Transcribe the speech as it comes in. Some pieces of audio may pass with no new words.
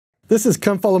This is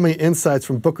Come Follow Me Insights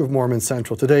from Book of Mormon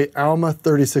Central. Today, Alma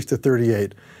 36 to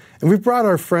 38. And we've brought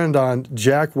our friend on,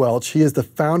 Jack Welch. He is the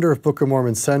founder of Book of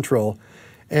Mormon Central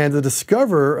and the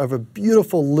discoverer of a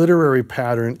beautiful literary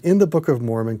pattern in the Book of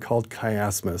Mormon called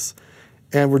Chiasmus.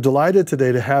 And we're delighted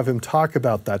today to have him talk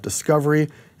about that discovery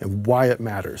and why it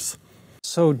matters.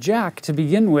 So Jack, to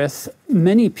begin with,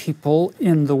 many people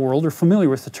in the world are familiar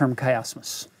with the term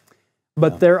chiasmus.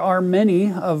 But there are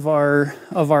many of our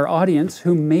audience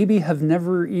who maybe have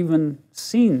never even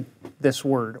seen this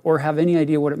word or have any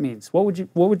idea what it means. How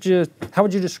would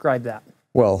you describe that?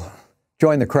 Well,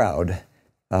 join the crowd.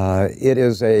 It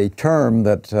is a term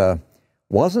that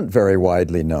wasn't very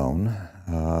widely known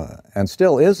and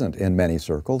still isn't in many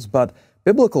circles, but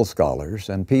biblical scholars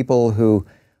and people who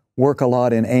work a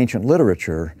lot in ancient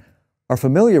literature are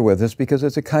familiar with this because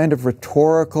it's a kind of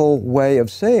rhetorical way of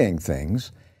saying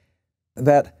things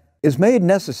that is made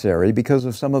necessary because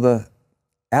of some of the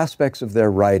aspects of their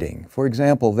writing. For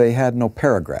example, they had no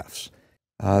paragraphs.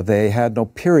 They had no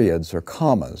periods or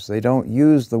commas. They don't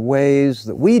use the ways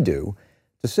that we do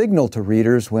to signal to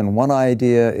readers when one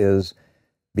idea is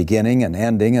beginning and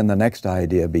ending and the next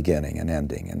idea beginning and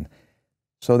ending. And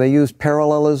so they use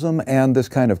parallelism and this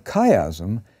kind of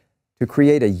chiasm to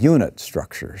create a unit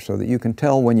structure so that you can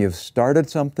tell when you've started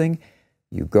something.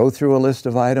 You go through a list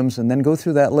of items and then go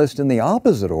through that list in the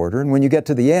opposite order, and when you get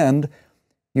to the end,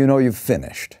 you know you've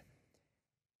finished.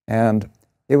 And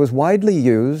it was widely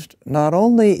used not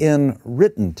only in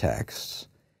written texts,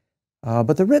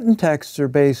 but the written texts are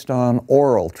based on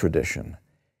oral tradition.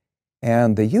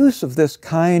 And the use of this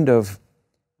kind of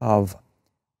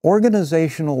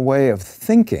organizational way of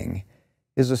thinking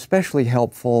is especially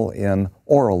helpful in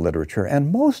oral literature,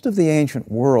 and most of the ancient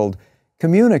world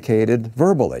communicated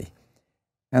verbally.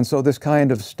 And so this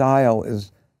kind of style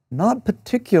is not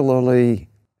particularly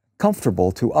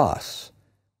comfortable to us,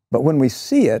 but when we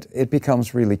see it, it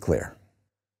becomes really clear.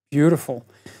 Beautiful.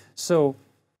 So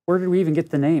where did we even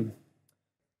get the name?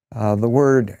 The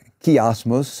word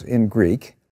chiasmus in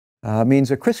Greek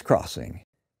means a crisscrossing.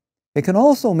 It can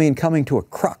also mean coming to a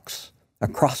crux, a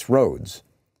crossroads.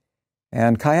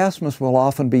 And chiasmus will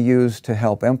often be used to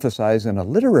help emphasize in a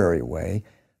literary way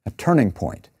a turning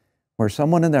point, where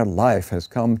someone in their life has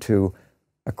come to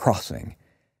a crossing.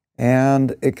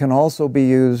 And it can also be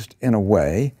used in a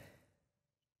way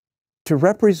to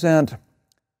represent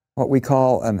what we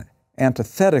call an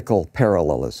antithetical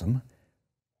parallelism,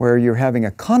 where you're having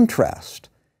a contrast.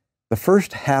 The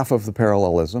first half of the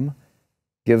parallelism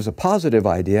gives a positive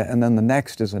idea, and then the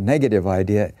next is a negative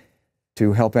idea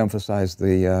to help emphasize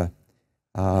the,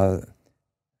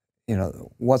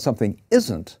 what something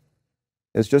isn't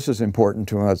is just as important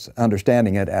to us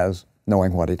understanding it as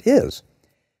knowing what it is.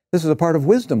 This is a part of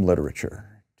wisdom literature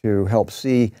to help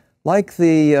see, like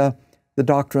the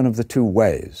doctrine of the two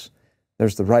ways.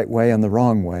 There's the right way and the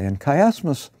wrong way, and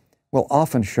chiasmus will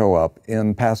often show up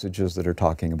in passages that are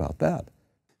talking about that.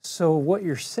 So what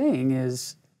you're saying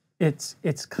is,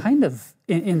 it's kind of,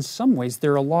 in some ways,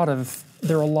 there are a lot of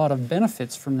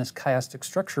benefits from this chiastic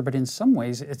structure, but in some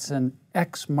ways, it's an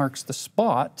X marks the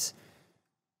spot,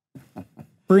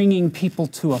 bringing people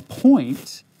to a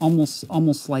point,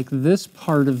 almost like this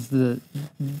part of the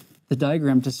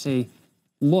diagram to say,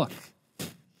 look,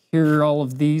 here are all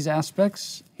of these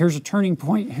aspects. Here's a turning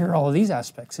point. Here are all of these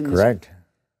aspects. And correct.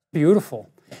 Beautiful.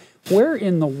 Where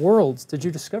in the world did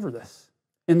you discover this?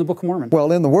 In the Book of Mormon?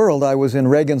 Well, in the world, I was in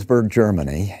Regensburg,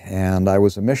 Germany, and I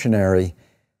was a missionary.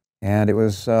 And it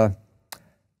was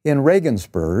in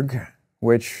Regensburg,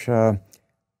 which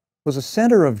was a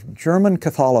center of German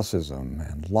Catholicism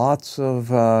and lots of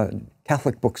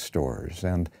Catholic bookstores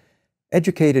and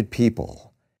educated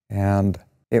people. And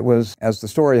it was, as the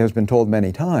story has been told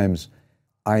many times,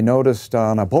 I noticed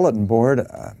on a bulletin board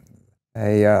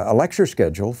a lecture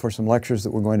schedule for some lectures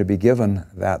that were going to be given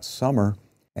that summer.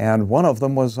 And one of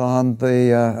them was on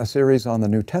a series on the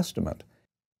New Testament.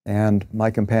 And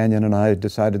my companion and I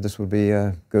decided this would be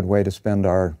a good way to spend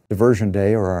our diversion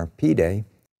day or our P-day.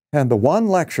 And the one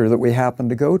lecture that we happened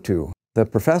to go to, the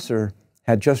professor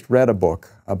had just read a book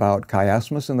about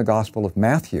chiasmus in the Gospel of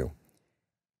Matthew.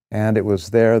 And it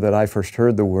was there that I first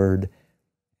heard the word.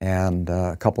 And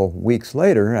a couple of weeks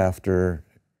later, after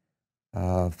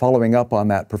following up on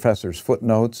that professor's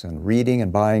footnotes and reading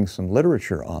and buying some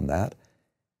literature on that,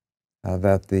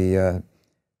 that the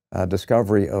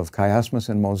discovery of chiasmus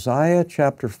in Mosiah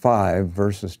chapter 5,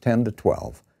 verses 10 to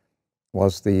 12,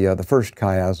 was the first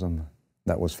chiasm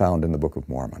that was found in the Book of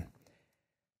Mormon.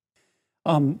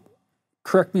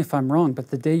 Correct me if I'm wrong,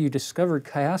 but the day you discovered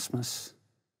chiasmus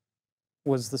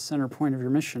was the center point of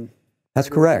your mission. That's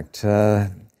correct.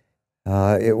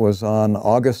 It was on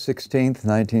August 16th,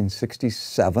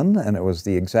 1967, and it was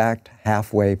the exact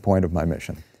halfway point of my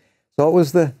mission. So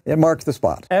it marked the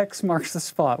spot. X marks the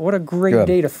spot. What a great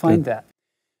day to find that.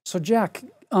 So Jack,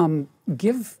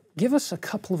 give us a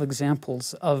couple of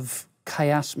examples of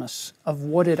chiasmus, of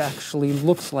what it actually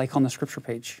looks like on the scripture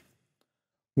page.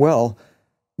 Well,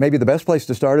 maybe the best place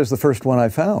to start is the first one I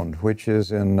found, which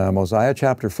is in Mosiah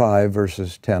chapter 5,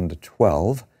 verses 10 to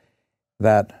 12.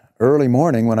 That early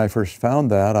morning when I first found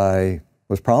that, I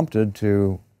was prompted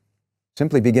to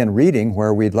simply begin reading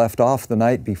where we'd left off the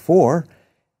night before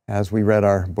as we read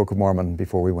our Book of Mormon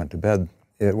before we went to bed.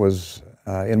 It was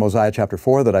in Mosiah chapter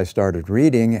 4 that I started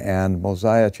reading, and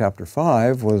Mosiah chapter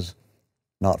 5 was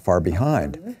not far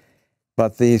behind.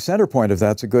 But the center point of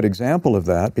that's a good example of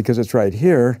that, because it's right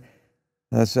here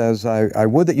that says, I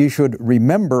would that you should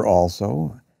remember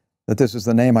also that this is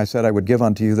the name I said I would give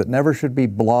unto you, that never should be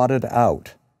blotted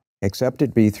out, except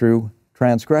it be through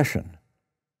transgression.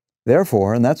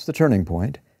 Therefore, and that's the turning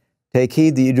point, take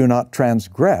heed that you do not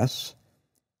transgress,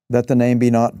 that the name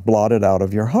be not blotted out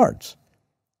of your hearts.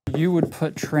 You would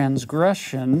put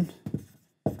transgression,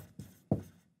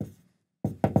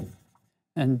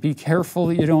 and be careful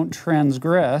that you don't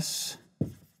transgress.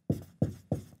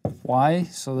 Why?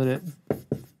 So that it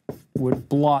would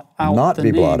blot out the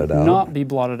name. Not be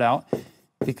blotted out,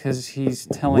 because he's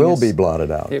telling us. Will be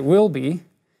blotted out. It will be.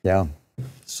 Yeah.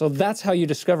 So that's how you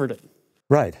discovered it.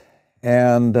 Right.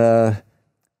 And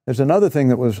there's another thing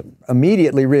that was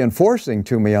immediately reinforcing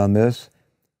to me on this,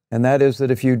 and that is that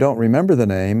if you don't remember the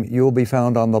name, you'll be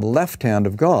found on the left hand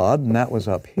of God, and that was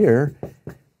up here.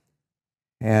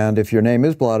 And if your name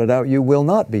is blotted out, you will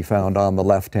not be found on the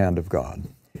left hand of God.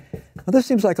 Now, this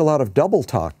seems like a lot of double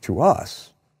talk to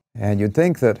us, and you'd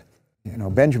think that,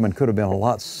 Benjamin could have been a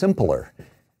lot simpler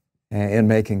in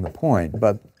making the point,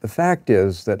 but the fact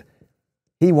is that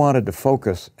he wanted to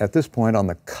focus at this point on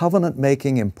the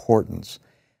covenant-making importance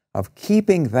of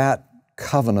keeping that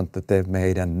covenant that they've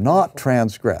made and not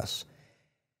transgress.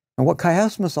 And what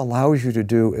chiasmus allows you to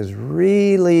do is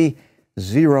really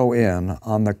zero in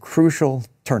on the crucial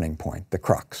turning point, the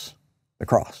crux, the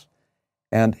cross.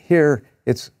 And here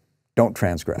it's don't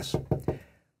transgress.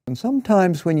 And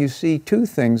sometimes when you see two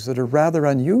things that are rather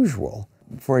unusual,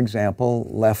 for example,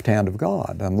 left hand of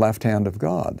God and left hand of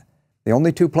God, the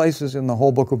only two places in the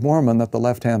whole Book of Mormon that the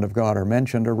left hand of God are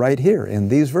mentioned are right here in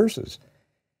these verses.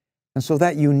 And so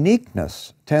that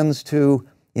uniqueness tends to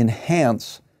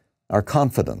enhance our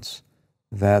confidence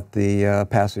that the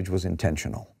passage was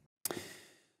intentional.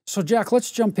 So Jack,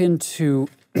 let's jump into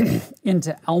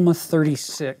Alma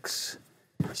 36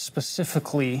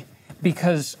 specifically,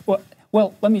 because,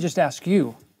 well, let me just ask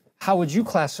you, how would you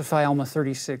classify Alma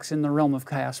 36 in the realm of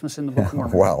chiasmus in the Book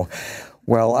of Mormon?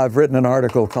 Well, I've written an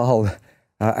article called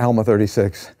Alma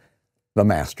 36, the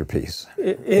masterpiece.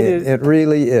 It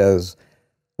really is.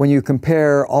 When you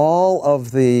compare all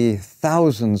of the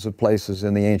thousands of places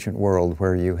in the ancient world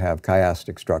where you have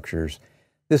chiastic structures,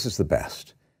 this is the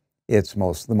best. It's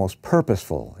the most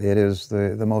purposeful. It is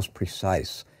the most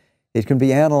precise. It can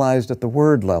be analyzed at the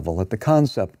word level, at the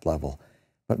concept level,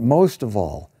 but most of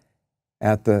all,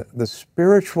 at the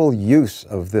spiritual use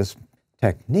of this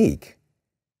technique,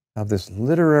 of this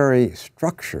literary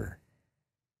structure,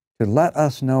 to let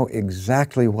us know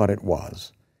exactly what it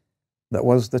was that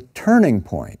was the turning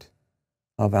point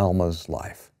of Alma's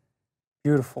life.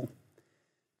 Beautiful.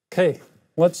 Okay,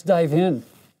 let's dive in.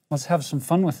 Let's have some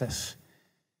fun with this.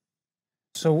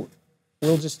 So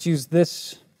we'll just use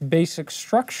this basic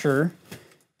structure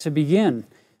to begin.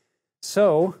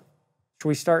 So, should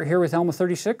we start here with Alma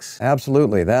 36?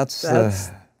 Absolutely. That's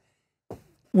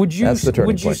would you the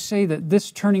turning point. Say that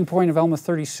this turning point of Alma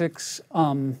 36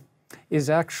 is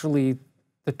actually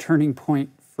the turning point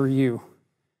for you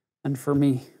and for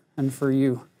me and for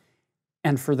you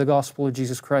and for the gospel of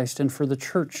Jesus Christ and for the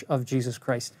church of Jesus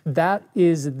Christ? That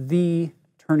is the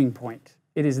turning point.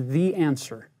 It is the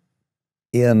answer.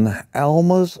 In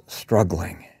Alma's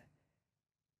struggling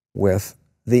with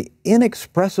the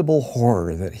inexpressible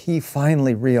horror that he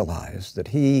finally realized that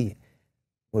he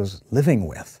was living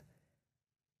with,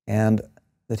 and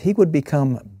that he would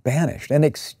become banished and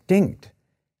extinct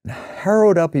and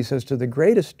harrowed up, he says, to the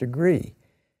greatest degree,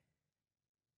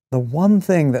 the one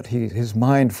thing that his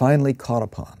mind finally caught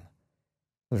upon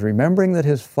was remembering that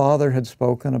his father had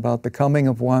spoken about the coming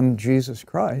of one, Jesus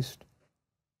Christ,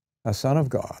 a Son of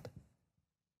God.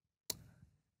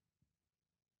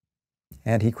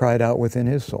 And he cried out within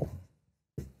his soul,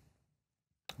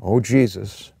 "O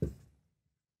Jesus,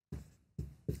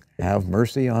 have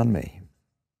mercy on me,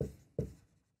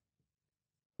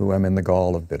 who am in the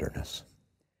gall of bitterness."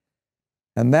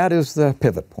 And that is the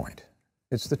pivot point.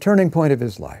 It's the turning point of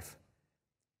his life.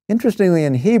 Interestingly,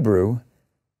 in Hebrew,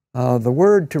 the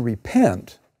word to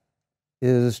repent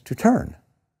is to turn.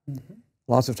 Mm-hmm.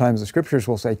 Lots of times the scriptures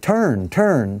will say, turn,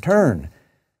 turn, turn.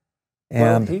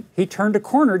 And well, he turned a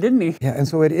corner, didn't he? Yeah, and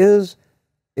so it is,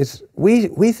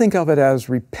 we think of it as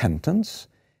repentance,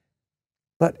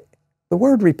 but the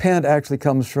word repent actually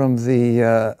comes from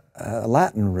the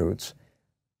Latin roots,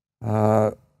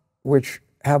 which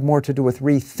have more to do with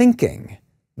rethinking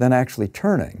than actually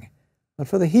turning. But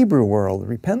for the Hebrew world,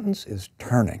 repentance is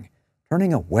turning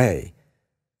away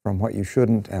from what you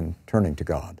shouldn't and turning to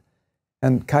God.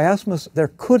 And chiasmus,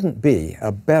 there couldn't be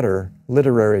a better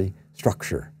literary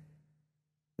structure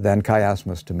than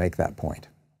chiasmus to make that point.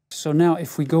 So now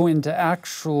if we go into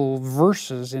actual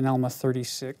verses in Alma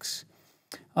 36,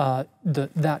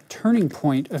 that turning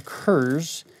point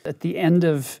occurs at the end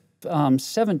of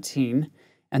 17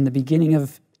 and the beginning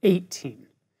of 18,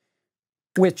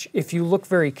 which, if you look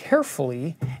very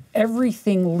carefully,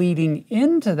 everything leading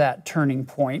into that turning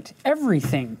point,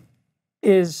 everything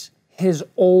is his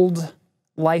old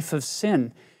life of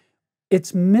sin.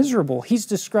 It's miserable. He's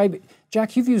describing,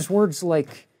 Jack, you've used words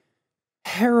like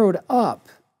harrowed up,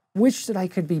 wish that I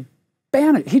could be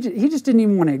banished. He just didn't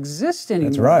even want to exist anymore.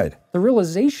 That's right. The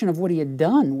realization of what he had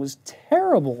done was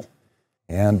terrible.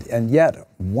 And yet,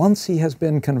 once he has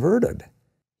been converted,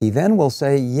 he then will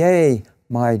say, yea,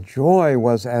 my joy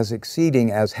was as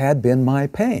exceeding as had been my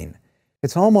pain.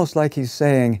 It's almost like he's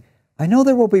saying, I know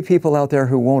there will be people out there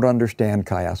who won't understand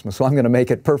chiasmus, so I'm going to make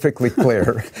it perfectly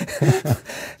clear.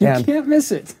 You can't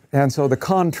miss it. And so the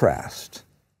contrast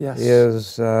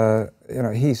is,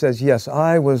 he says, yes,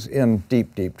 I was in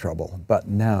deep, deep trouble, but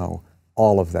now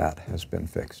all of that has been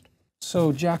fixed.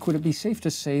 So, Jack, would it be safe to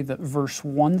say that verse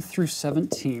 1 through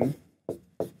 17,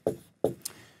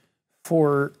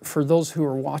 for those who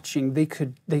are watching, they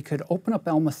could open up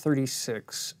Alma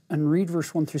 36 and read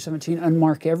verse 1 through 17 and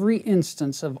mark every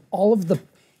instance of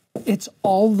it's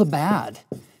all the bad.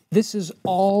 This is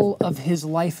all of his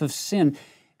life of sin.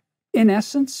 In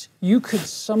essence, you could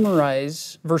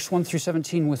summarize verse 1 through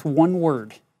 17 with one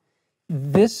word.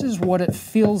 This is what it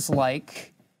feels like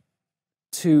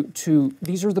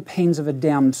these are the pains of a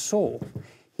damned soul.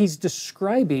 He's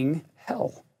describing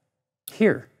hell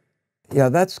here. Yeah,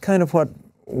 that's kind of what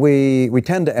we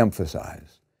tend to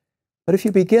emphasize. But if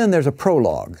you begin, there's a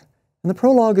prologue, and the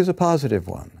prologue is a positive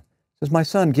one. It says, my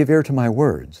son, give ear to my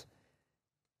words.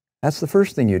 That's the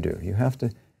first thing you do. You have to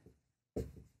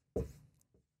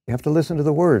listen to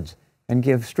the words and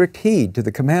give strict heed to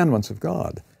the commandments of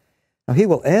God. Now, he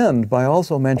will end by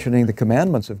also mentioning the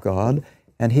commandments of God,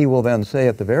 and he will then say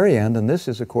at the very end, and this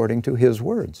is according to his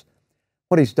words.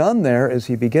 What he's done there is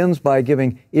he begins by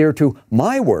giving ear to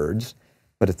my words,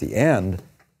 but at the end,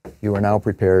 you are now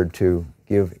prepared to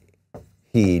give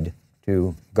heed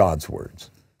to God's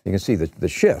words. You can see the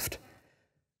shift.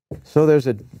 So there's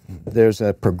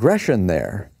a progression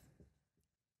there.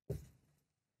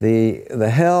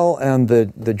 The hell and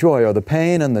the joy, or the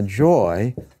pain and the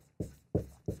joy,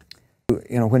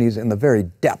 when he's in the very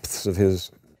depths of his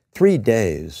 3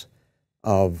 days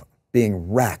of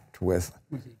being racked with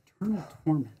eternal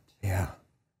torment. Yeah.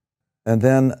 And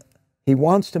then he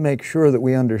wants to make sure that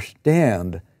we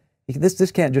understand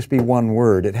this can't just be one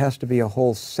word. It has to be a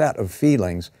whole set of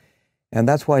feelings. And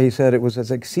that's why he said it was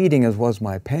as exceeding as was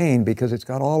my pain, because it's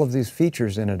got all of these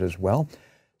features in it as well.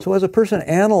 So as a person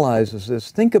analyzes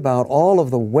this, think about all of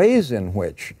the ways in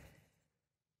which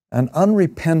an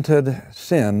unrepented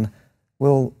sin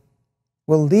will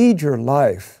lead your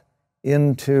life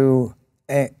into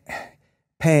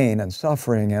pain and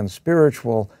suffering and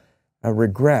spiritual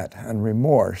regret and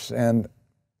remorse and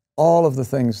all of the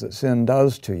things that sin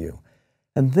does to you.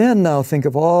 And then now think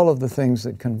of all of the things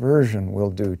that conversion will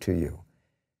do to you.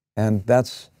 And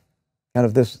that's kind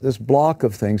of this block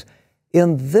of things.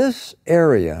 In this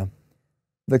area,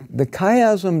 the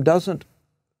chiasm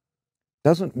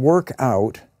doesn't work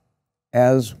out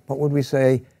as, what would we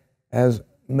say, as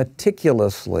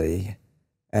meticulously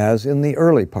as in the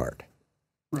early part.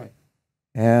 Right.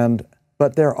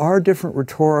 But there are different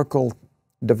rhetorical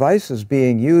devices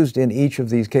being used in each of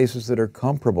these cases that are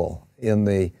comparable in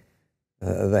the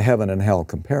heaven and hell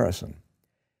comparison.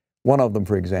 One of them,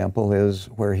 for example, is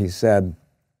where he said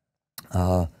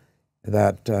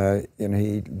that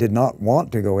he did not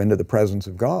want to go into the presence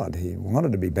of God. He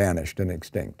wanted to be banished and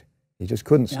extinct. He just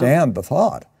couldn't stand the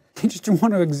thought. He just didn't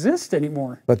want to exist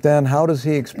anymore. But then how does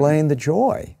he explain the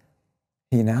joy?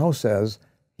 He now says,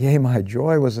 yea, my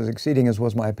joy was as exceeding as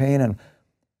was my pain,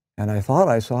 and I thought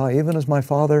I saw, even as our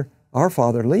father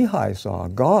Lehi saw,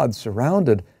 God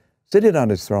surrounded seated on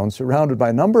his throne, surrounded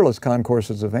by numberless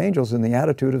concourses of angels in the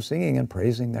attitude of singing and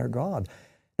praising their God.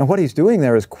 Now what he's doing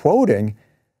there is quoting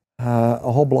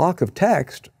a whole block of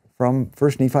text from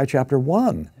 1 Nephi chapter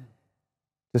 1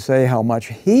 to say how much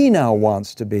he now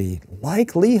wants to be,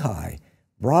 like Lehi,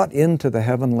 brought into the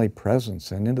heavenly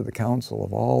presence and into the council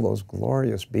of all those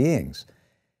glorious beings.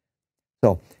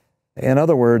 So, in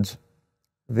other words,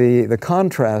 the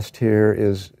contrast here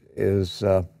is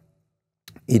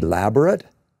elaborate,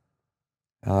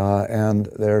 and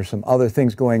there are some other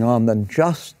things going on than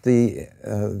just the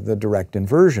direct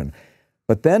inversion.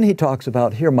 But then he talks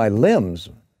about here, my limbs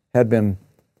had been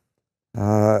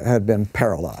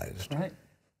paralyzed. Right.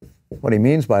 What he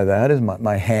means by that is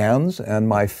my hands and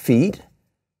my feet,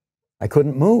 I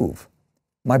couldn't move.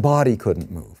 My body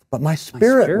couldn't move, but my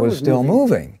spirit was still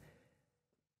moving.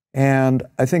 And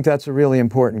I think that's a really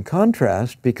important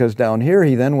contrast, because down here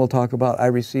he then will talk about, I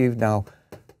received now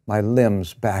my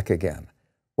limbs back again.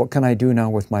 What can I do now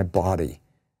with my body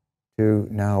to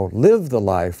now live the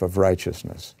life of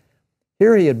righteousness?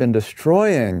 Here he had been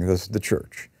destroying the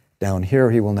church. Down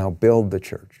here he will now build the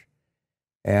church.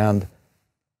 And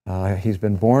he's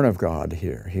been born of God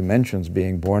here. He mentions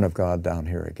being born of God down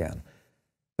here again.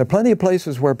 There are plenty of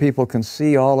places where people can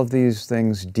see all of these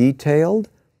things detailed,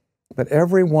 but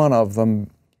every one of them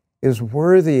is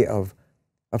worthy of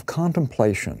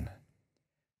contemplation.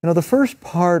 You know, the first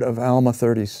part of Alma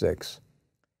 36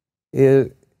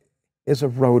 is a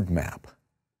roadmap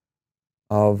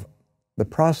of the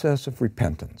process of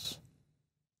repentance.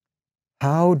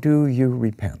 How do you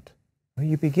repent? Well,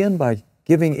 you begin by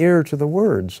giving ear to the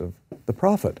words of the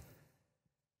prophet.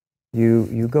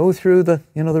 You go through the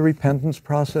repentance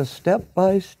process step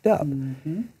by step.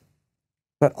 Mm-hmm.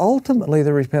 But ultimately,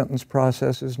 the repentance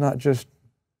process is not just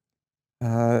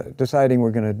deciding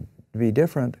we're going to be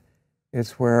different.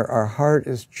 It's where our heart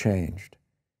is changed.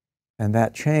 And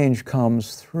that change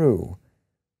comes through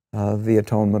the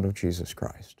atonement of Jesus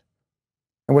Christ.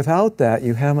 And without that,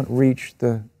 you haven't reached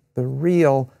the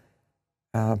real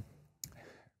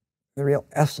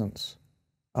essence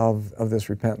of this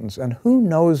repentance. And who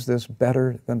knows this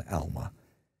better than Alma?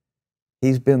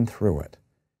 He's been through it.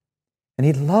 And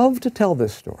he'd love to tell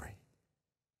this story.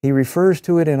 He refers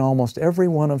to it in almost every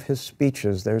one of his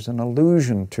speeches. There's an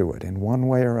allusion to it in one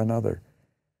way or another.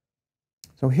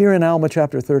 So here in Alma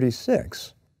chapter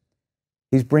 36,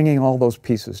 he's bringing all those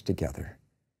pieces together.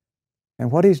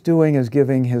 And what he's doing is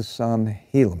giving his son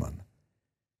Helaman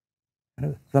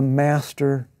the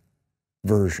master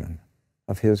version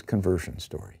of his conversion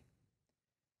story.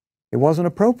 It wasn't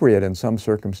appropriate in some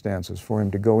circumstances for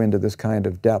him to go into this kind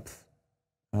of depth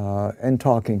and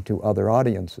talking to other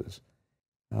audiences.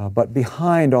 But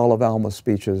behind all of Alma's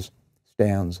speeches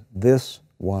stands this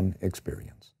one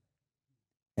experience.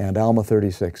 And Alma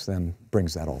 36 then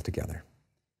brings that all together.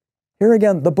 Here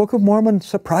again, the Book of Mormon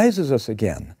surprises us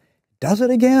again, does it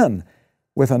again,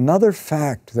 with another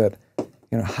fact that,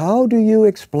 how do you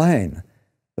explain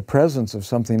the presence of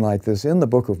something like this in the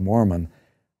Book of Mormon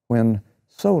when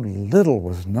so little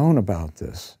was known about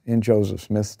this in Joseph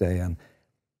Smith's day? And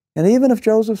even if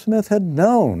Joseph Smith had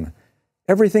known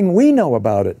everything we know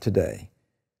about it today,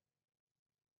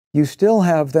 you still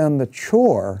have then the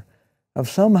chore of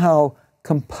somehow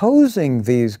composing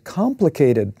these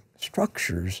complicated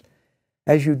structures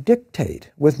as you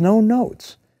dictate with no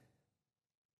notes.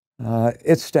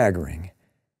 It's staggering.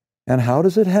 And how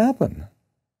does it happen?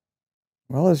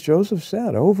 Well, as Joseph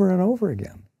said over and over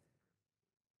again,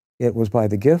 it was by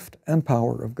the gift and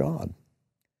power of God.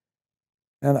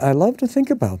 And I love to think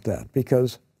about that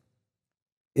because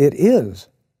it is,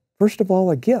 first of all,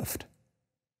 a gift.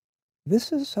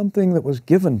 This is something that was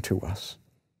given to us.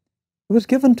 It was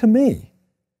given to me.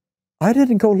 I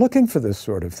didn't go looking for this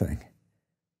sort of thing.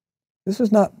 This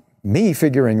is not me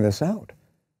figuring this out.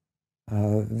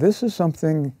 This is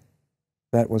something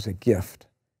that was a gift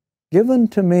given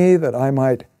to me that I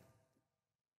might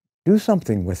do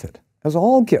something with it, as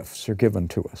all gifts are given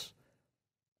to us.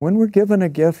 When we're given a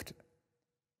gift,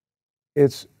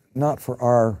 it's not for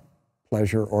our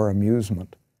pleasure or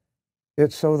amusement.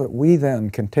 It's so that we then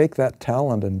can take that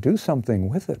talent and do something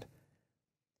with it.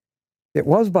 It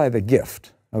was by the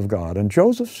gift of God, and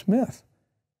Joseph Smith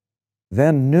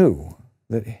then knew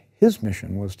that his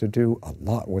mission was to do a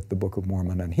lot with the Book of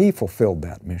Mormon, and he fulfilled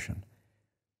that mission.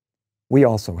 We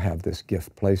also have this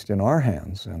gift placed in our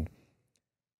hands, and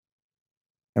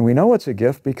we know it's a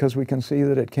gift because we can see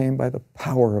that it came by the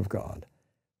power of God.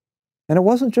 And it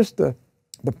wasn't just the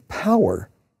power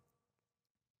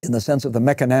in the sense of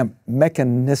the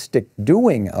mechanistic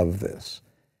doing of this,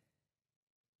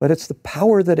 but it's the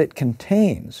power that it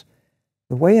contains,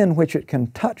 the way in which it can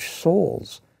touch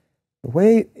souls the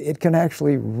way it can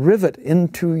actually rivet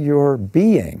into your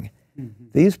being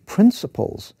these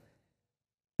principles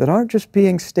that aren't just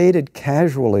being stated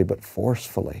casually but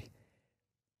forcefully,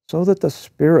 so that the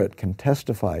Spirit can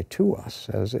testify to us,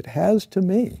 as it has to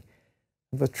me,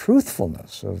 the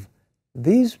truthfulness of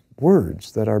these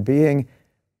words that are being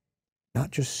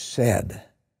not just said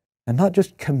and not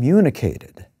just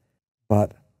communicated,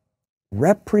 but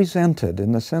represented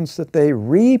in the sense that they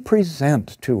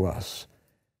represent to us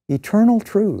eternal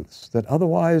truths that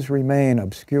otherwise remain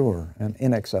obscure and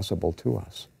inaccessible to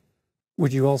us.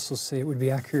 Would you also say it would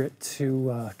be accurate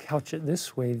to couch it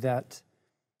this way, that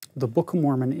the Book of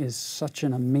Mormon is such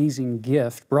an amazing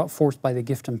gift brought forth by the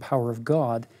gift and power of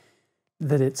God,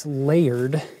 that it's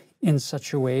layered in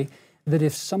such a way that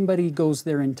if somebody goes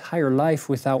their entire life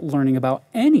without learning about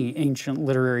any ancient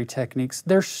literary techniques,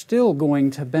 they're still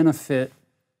going to benefit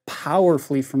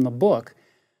powerfully from the book.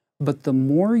 But the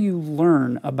more you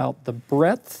learn about the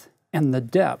breadth and the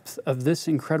depth of this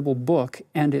incredible book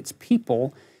and its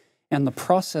people and the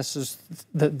processes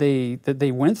that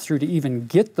they went through to even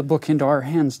get the book into our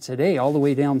hands today, all the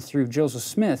way down through Joseph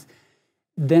Smith,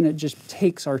 then it just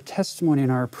takes our testimony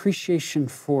and our appreciation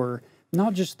for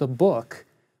not just the book,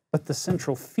 but the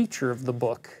central feature of the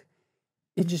book.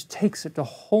 It just takes it to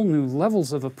whole new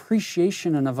levels of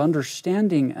appreciation and of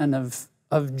understanding and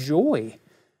of joy,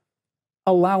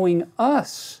 allowing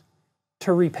us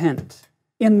to repent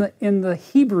in the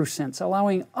Hebrew sense,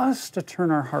 allowing us to turn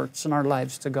our hearts and our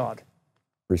lives to God.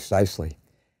 Precisely.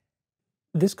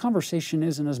 This conversation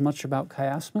isn't as much about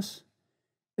chiasmus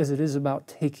as it is about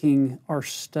taking our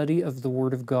study of the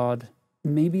Word of God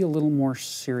maybe a little more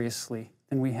seriously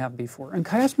than we have before. And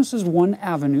chiasmus is one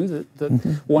avenue,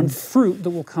 one fruit that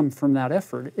will come from that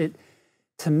effort.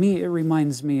 To me, it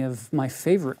reminds me of my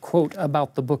favorite quote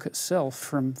about the book itself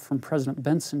from President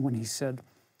Benson, when he said,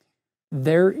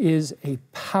 "There is a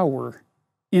power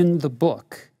in the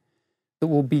book that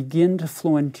will begin to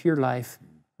flow into your life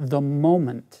the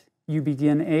moment you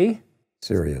begin a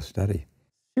serious study.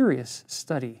 Serious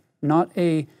study, not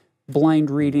a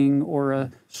blind reading or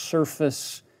a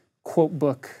surface quote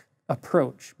book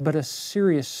approach, but a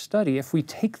serious study. If we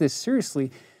take this seriously,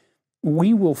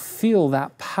 we will feel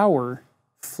that power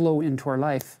flow into our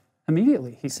life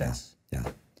immediately," he says.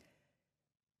 Yeah.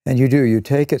 And you do. You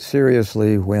take it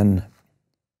seriously when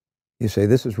you say,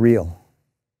 this is real.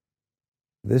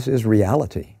 This is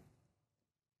reality.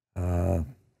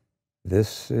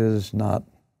 This is not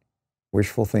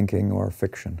wishful thinking or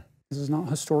fiction. This is not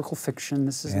historical fiction.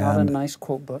 This is not a nice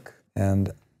quote book.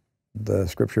 And the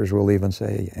Scriptures will even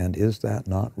say, and is that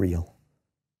not real?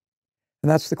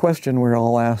 And that's the question we're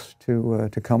all asked to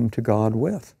come to God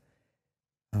with.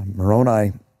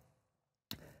 Moroni,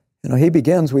 he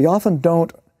begins, we often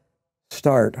don't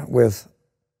start with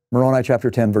Moroni chapter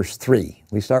 10, verse 3.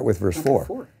 We start with verse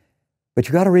 4. But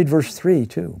you got to read verse 3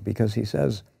 too, because he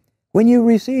says, when you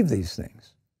receive these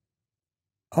things,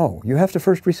 you have to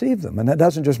first receive them. And that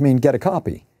doesn't just mean get a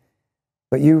copy,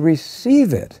 but you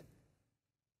receive it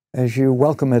as you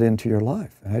welcome it into your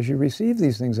life, as you receive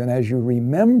these things, and as you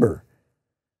remember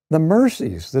the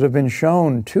mercies that have been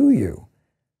shown to you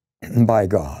by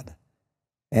God,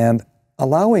 and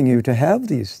allowing you to have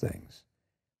these things.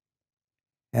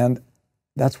 And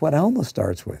that's what Alma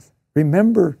starts with.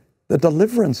 Remember the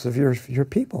deliverance of your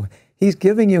people. He's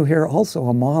giving you here also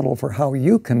a model for how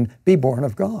you can be born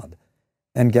of God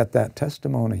and get that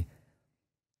testimony.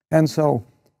 And so,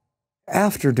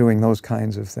 after doing those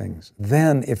kinds of things,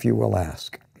 then if you will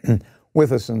ask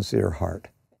with a sincere heart,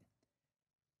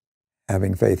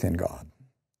 having faith in God,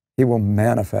 He will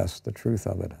manifest the truth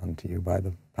of it unto you by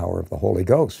the power of the Holy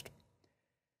Ghost.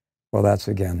 Well, that's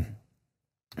again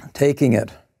taking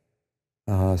it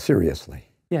seriously.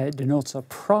 Yeah, it denotes a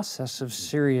process of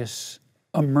serious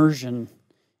immersion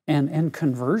and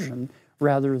conversion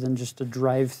rather than just a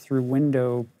drive-through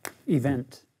window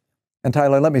event. And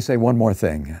Tyler, let me say one more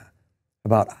thing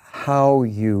about how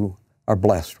you are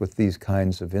blessed with these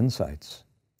kinds of insights.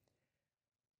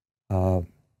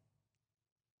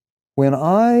 When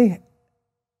I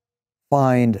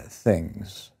find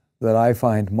things that I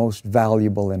find most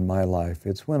valuable in my life,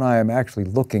 it's when I am actually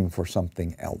looking for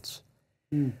something else.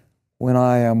 When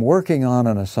I am working on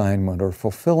an assignment or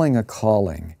fulfilling a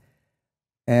calling,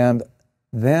 and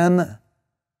then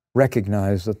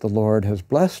recognize that the Lord has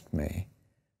blessed me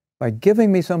by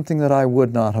giving me something that I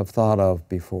would not have thought of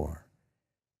before,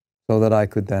 so that I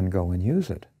could then go and use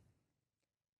it.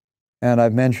 And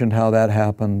I've mentioned how that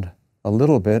happened a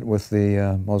little bit with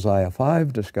the Mosiah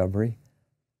 5 discovery.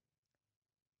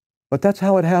 But that's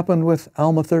how it happened with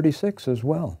Alma 36 as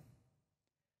well.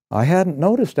 I hadn't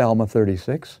noticed Alma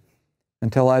 36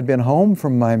 until I'd been home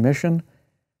from my mission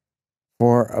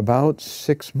for about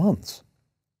 6 months.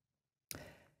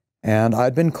 And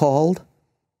I'd been called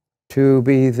to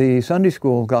be the Sunday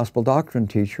school gospel doctrine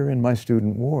teacher in my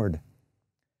student ward.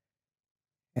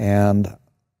 And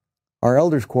our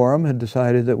elders quorum had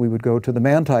decided that we would go to the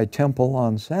Manti Temple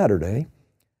on Saturday,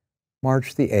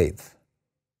 March the 8th.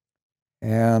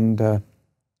 And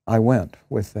I went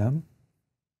with them,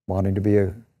 wanting to be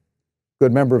a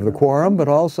good member of the quorum, but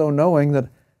also knowing that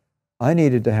I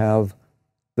needed to have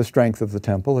the strength of the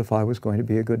temple if I was going to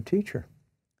be a good teacher.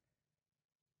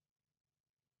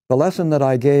 The lesson that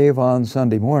I gave on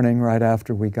Sunday morning, right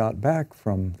after we got back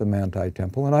from the Manti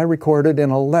Temple, and I recorded in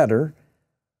a letter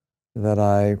that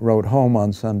I wrote home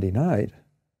on Sunday night,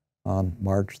 on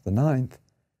March the 9th,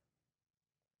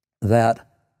 that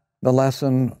the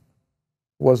lesson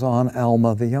was on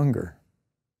Alma the Younger.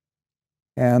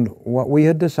 And what we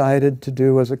had decided to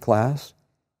do as a class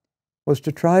was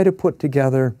to try to put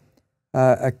together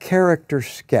a character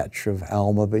sketch of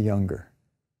Alma the Younger.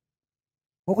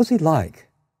 What was he like?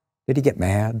 Did he get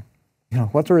mad?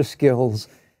 What were his skills?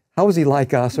 How was he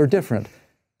like us or different?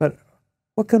 But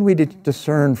what can we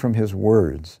discern from his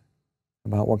words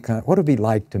about what it would be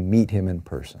like to meet him in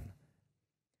person?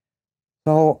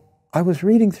 So I was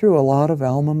reading through a lot of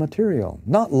Alma material,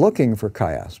 not looking for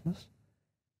chiasmus,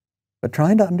 but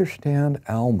trying to understand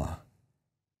Alma.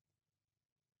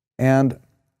 And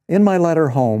in my letter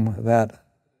home that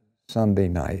Sunday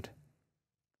night,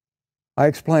 I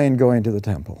explained going to the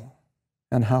temple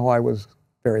and how I was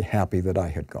very happy that I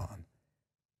had gone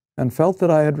and felt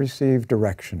that I had received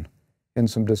direction in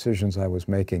some decisions I was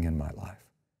making in my life.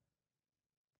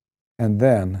 And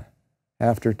then,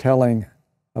 after telling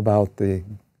about the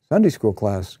Sunday school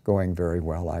class going very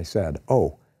well, I said,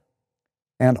 oh,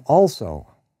 and also,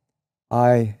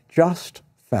 I just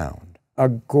found a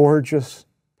gorgeous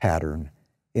pattern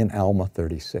in Alma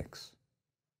 36,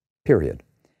 period.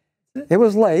 It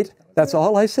was late, that's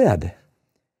all I said.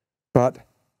 But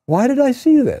why did I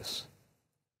see this?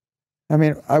 I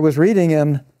mean, I was reading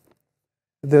in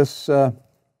this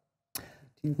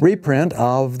reprint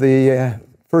of the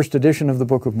first edition of the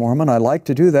Book of Mormon. I like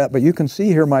to do that, but you can see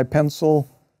here my pencil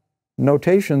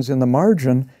notations in the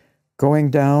margin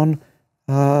going down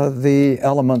the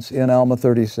elements in Alma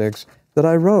 36 that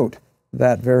I wrote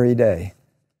that very day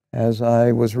as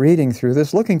I was reading through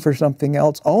this, looking for something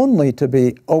else, only to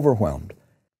be overwhelmed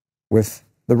with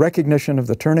the recognition of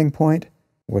the turning point,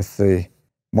 with the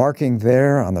marking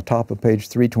there on the top of page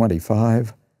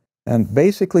 325. And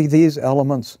basically these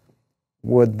elements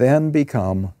would then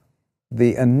become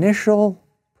the initial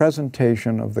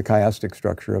presentation of the chiastic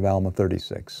structure of Alma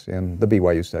 36 in the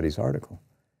BYU Studies article.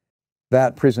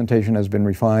 That presentation has been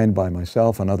refined by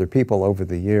myself and other people over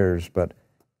the years, but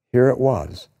here it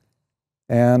was.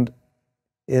 And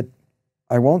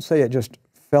I won't say it just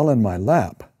fell in my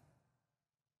lap,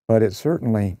 but it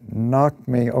certainly knocked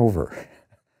me over.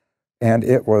 And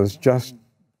it was just,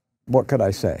 what could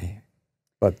I say?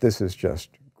 But this is just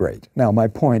great. Now, my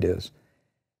point is,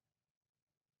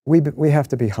 we have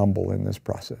to be humble in this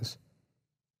process.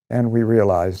 And we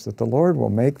realize that the Lord will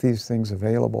make these things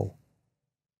available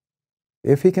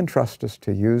if He can trust us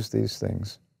to use these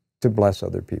things to bless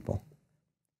other people.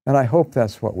 And I hope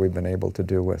that's what we've been able to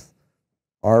do with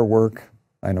our work.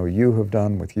 I know you have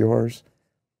done with yours,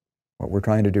 what we're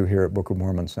trying to do here at Book of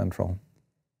Mormon Central.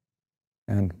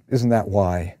 And isn't that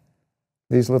why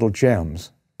these little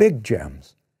gems, big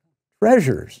gems,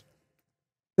 treasures,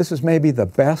 this is maybe the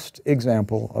best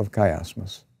example of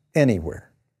chiasmus anywhere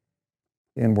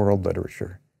in world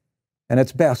literature. And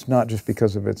it's best not just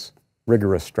because of its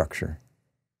rigorous structure,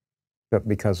 but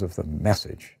because of the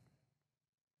message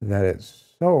that it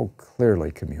so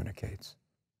clearly communicates.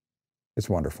 It's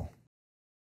wonderful.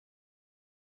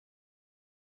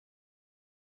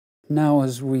 Now,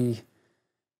 as we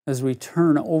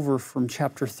turn over from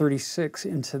chapter 36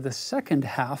 into the second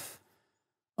half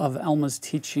of Alma's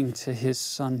teaching to his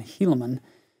son Helaman,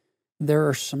 there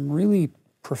are some really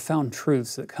profound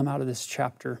truths that come out of this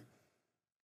chapter.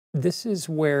 This is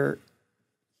where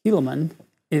Helaman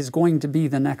is going to be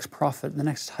the next prophet, the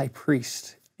next high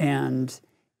priest, and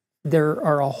there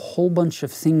are a whole bunch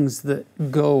of things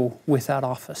that go with that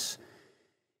office.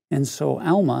 And so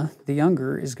Alma, the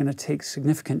younger, is going to take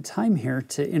significant time here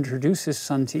to introduce his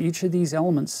son to each of these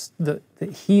elements that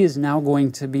he is now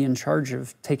going to be in charge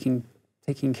of taking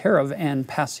care of and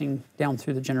passing down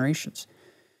through the generations.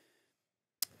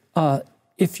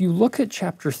 If you look at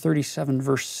chapter 37,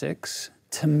 verse 6,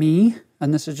 to me,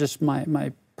 and this is just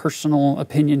my personal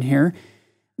opinion here,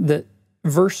 that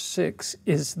verse 6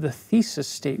 is the thesis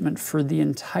statement for the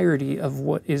entirety of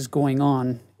what is going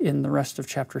on in the rest of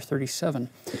chapter 37.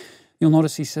 You'll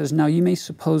notice he says, "Now you may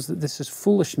suppose that this is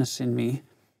foolishness in me,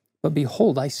 but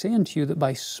behold, I say unto you that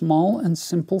by small and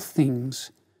simple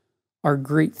things are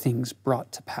great things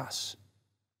brought to pass.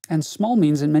 And small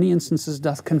means in many instances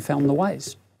doth confound the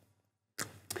wise."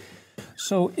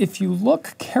 So if you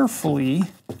look carefully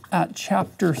at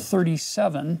chapter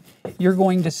 37, you're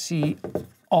going to see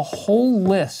a whole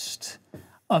list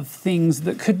of things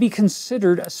that could be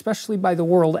considered, especially by the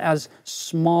world, as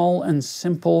small and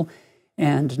simple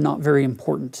and not very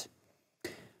important.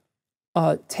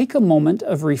 Take a moment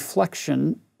of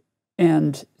reflection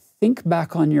and think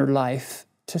back on your life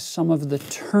to some of the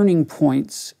turning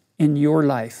points in your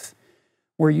life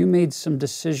where you made some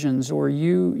decisions or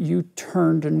you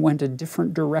turned and went a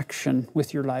different direction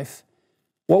with your life.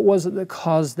 What was it that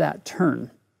caused that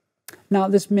turn? Now,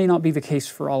 this may not be the case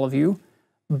for all of you,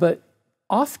 but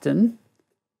often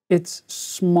it's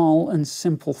small and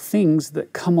simple things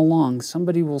that come along.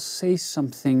 Somebody will say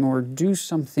something or do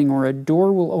something, or a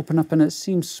door will open up and it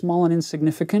seems small and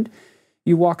insignificant.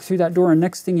 You walk through that door and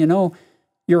next thing you know,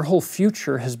 your whole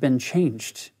future has been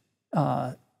changed.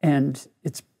 And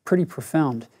it's pretty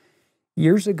profound.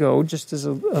 Years ago, just as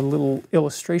a little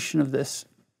illustration of this,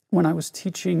 when I was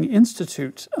teaching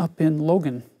Institute up in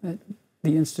Logan, at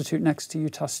the Institute next to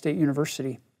Utah State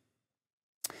University,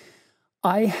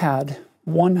 I had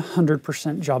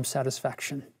 100% job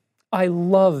satisfaction. I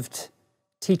loved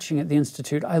teaching at the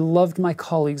Institute. I loved my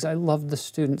colleagues. I loved the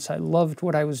students. I loved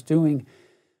what I was doing,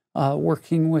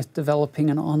 working with developing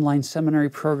an online seminary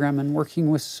program and working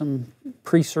with some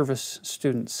pre-service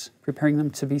students, preparing them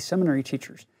to be seminary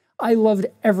teachers. I loved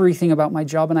everything about my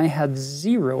job, and I had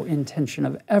zero intention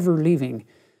of ever leaving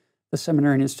the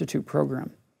Seminary and Institute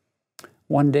program.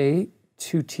 One day,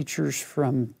 two teachers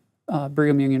from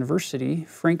Brigham Young University,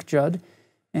 Frank Judd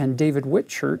and David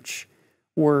Whitchurch,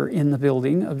 were in the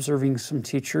building observing some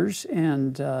teachers,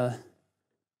 and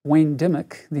Wayne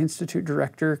Dimmock, the Institute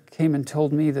director, came and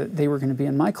told me that they were going to be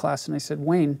in my class, and I said,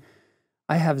 "Wayne,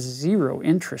 I have zero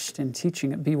interest in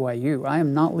teaching at BYU. I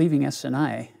am not leaving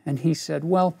SNI." And he said,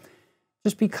 "Well,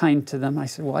 just be kind to them." I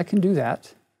said, "Well, I can do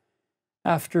that."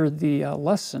 After the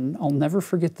lesson, I'll never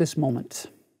forget this moment.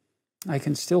 I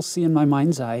can still see in my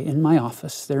mind's eye, in my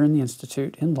office there in the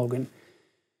Institute in Logan,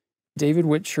 David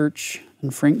Whitchurch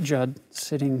and Frank Judd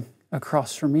sitting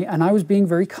across from me. And I was being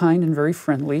very kind and very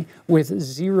friendly with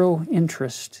zero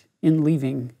interest in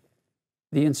leaving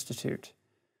the Institute.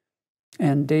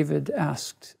 And David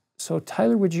asked, "So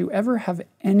Tyler, would you ever have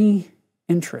any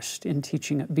interest in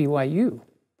teaching at BYU,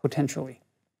 potentially?"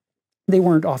 They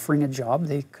weren't offering a job.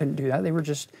 They couldn't do that. They were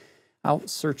just out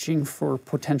searching for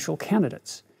potential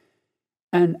candidates.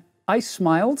 And I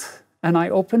smiled and I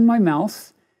opened my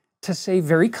mouth to say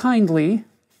very kindly,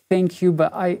 "Thank you,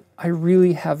 but I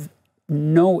really have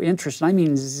no interest, and I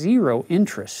mean zero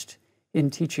interest in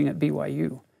teaching at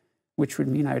BYU," which would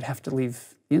mean I would have to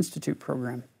leave the Institute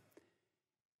program.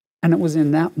 And it was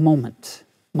in that moment,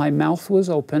 my mouth was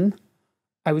open,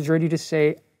 I was ready to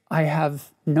say, "I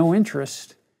have no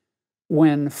interest,"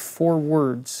 when four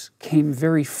words came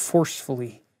very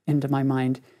forcefully into my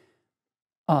mind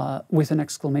with an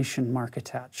exclamation mark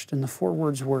attached. And the four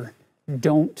words were,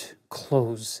 "Don't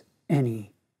close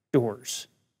any doors."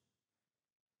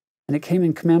 And it came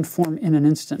in command form in an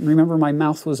instant. And remember, my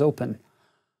mouth was open.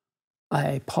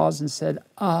 I paused and said,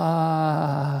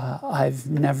 "I've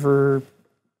never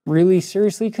really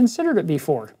seriously considered it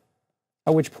before."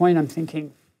 At which point I'm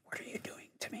thinking, "What are you doing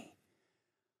to me?"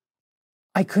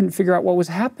 I couldn't figure out what was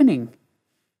happening.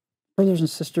 Brothers and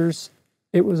sisters,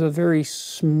 it was a very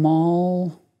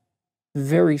small,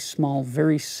 very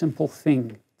simple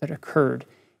thing that occurred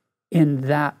in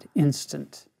that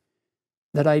instant,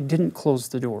 that I didn't close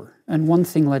the door. And one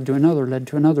thing led to another, led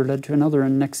to another, led to another,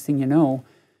 and next thing you know,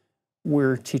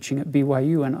 we're teaching at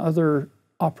BYU, and other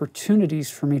opportunities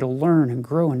for me to learn and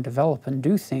grow and develop and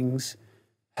do things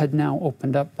had now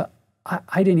opened up. But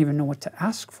I didn't even know what to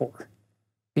ask for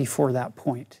before that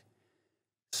point.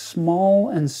 Small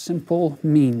and simple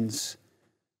means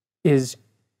is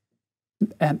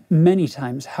many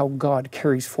times how God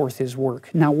carries forth his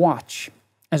work. Now watch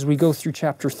as we go through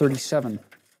chapter 37.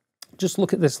 Just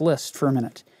look at this list for a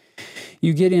minute.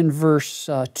 You get in verse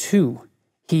 2.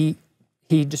 He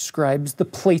describes the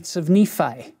plates of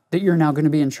Nephi that you're now going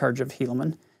to be in charge of,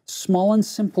 Helaman. Small and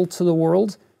simple to the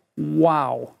world.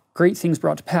 Wow. Great things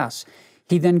brought to pass.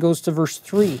 He then goes to verse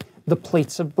 3. The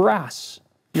plates of brass.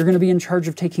 You're going to be in charge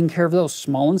of taking care of those.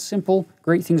 Small and simple,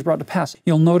 great things brought to pass.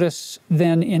 You'll notice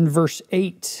then in verse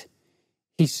 8,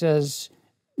 he says,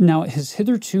 "Now it has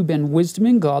hitherto been wisdom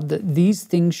in God that these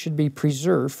things should be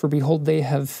preserved, for behold, they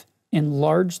have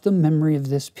enlarge the memory of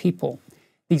this people.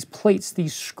 These plates,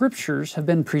 these scriptures have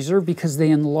been preserved because they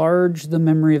enlarge the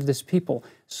memory of this people.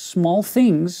 Small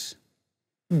things,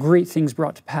 great things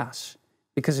brought to pass.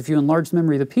 Because if you enlarge the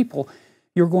memory of the people,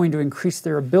 you're going to increase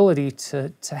their ability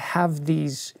to have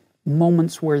these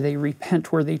moments where they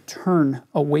repent, where they turn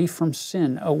away from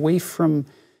sin, away from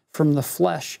the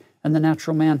flesh and the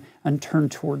natural man, and turn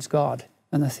towards God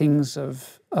and the things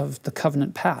of the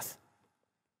covenant path.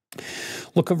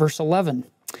 Look at verse 11.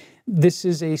 This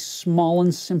is a small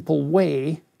and simple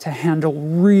way to handle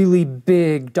really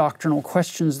big doctrinal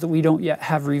questions that we don't yet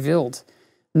have revealed.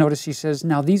 Notice he says,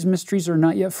 now these mysteries are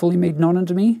not yet fully made known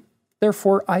unto me,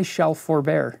 therefore I shall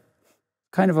forbear.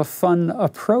 Kind of a fun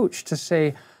approach to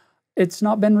say, it's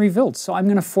not been revealed, so I'm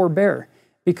going to forbear.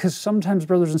 Because sometimes,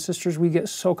 brothers and sisters, we get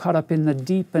so caught up in the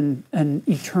deep and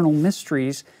eternal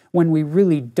mysteries when we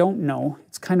really don't know.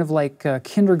 It's kind of like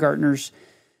kindergartners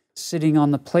sitting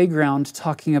on the playground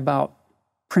talking about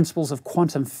principles of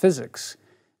quantum physics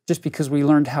just because we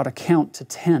learned how to count to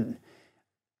 10.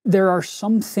 There are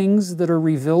some things that are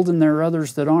revealed and there are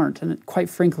others that aren't. And quite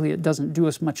frankly, it doesn't do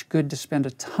us much good to spend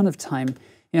a ton of time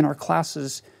in our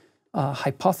classes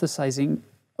hypothesizing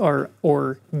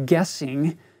or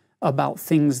guessing about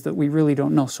things that we really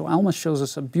don't know. So Alma shows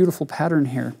us a beautiful pattern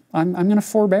here. I'm going to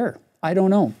forbear. I don't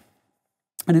know.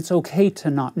 And it's okay to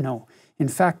not know. In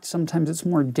fact, sometimes it's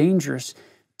more dangerous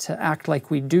to act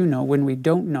like we do know. When we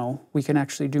don't know, we can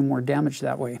actually do more damage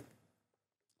that way.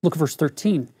 Look at verse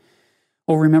 13.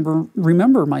 Oh,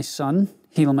 remember, my son,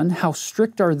 Helaman, how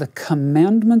strict are the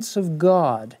commandments of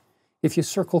God. If you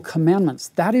circle commandments,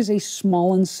 that is a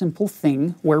small and simple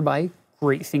thing whereby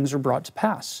great things are brought to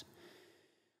pass.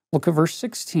 Look at verse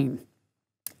 16.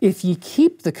 If ye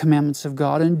keep the commandments of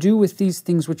God and do with these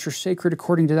things which are sacred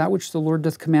according to that which the Lord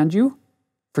doth command you,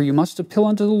 for you must appeal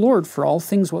unto the Lord for all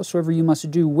things whatsoever you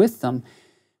must do with them.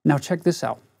 Now check this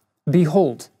out.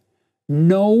 Behold,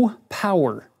 no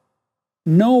power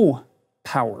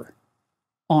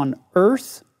on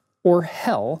earth or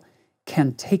hell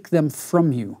can take them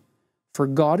from you, for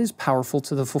God is powerful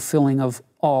to the fulfilling of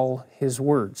all his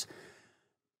words.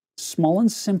 Small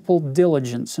and simple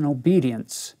diligence and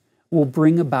obedience will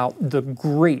bring about the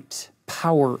great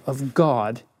power of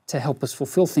God to help us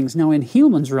fulfill things. Now, in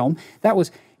Helaman's realm, that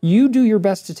was, you do your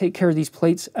best to take care of these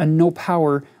plates, and no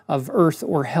power of earth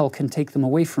or hell can take them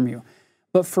away from you.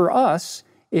 But for us,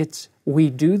 it's, we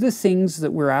do the things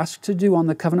that we're asked to do on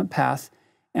the covenant path,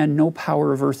 and no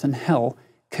power of earth and hell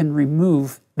can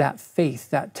remove that faith,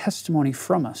 that testimony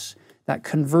from us, that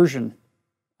conversion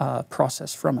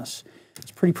process from us.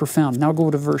 It's pretty profound. Now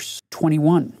go to verse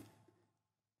 21.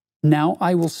 Now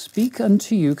I will speak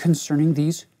unto you concerning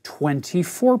these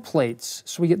 24 plates.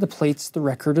 So we get the plates, the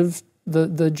record of the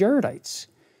Jaredites.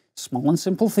 Small and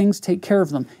simple things, take care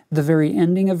of them. The very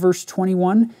ending of verse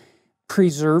 21,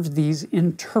 preserve these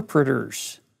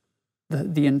interpreters.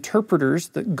 The interpreters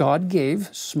that God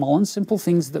gave, small and simple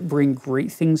things that bring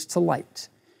great things to light.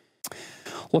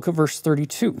 Look at verse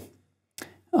 32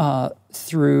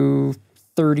 through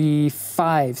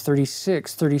 35,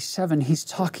 36, 37. He's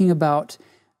talking about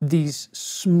these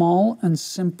small and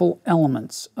simple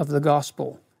elements of the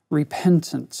gospel.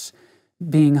 Repentance,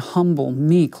 being humble,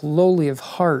 meek, lowly of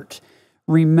heart,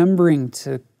 remembering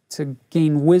to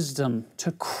gain wisdom,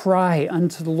 to cry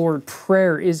unto the Lord.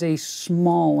 Prayer is a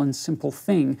small and simple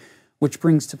thing which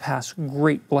brings to pass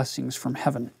great blessings from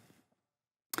heaven.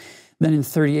 Then in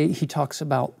 38, he talks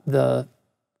about the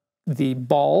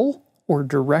ball or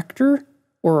director,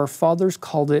 or our fathers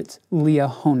called it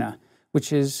liahona,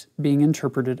 which is being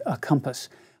interpreted a compass.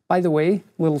 By the way,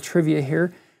 little trivia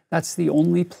here, that's the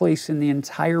only place in the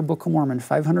entire Book of Mormon,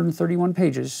 531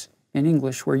 pages in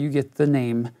English, where you get the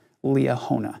name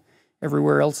liahona.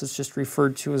 Everywhere else it's just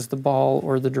referred to as the ball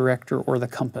or the director or the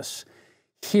compass.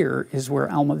 Here is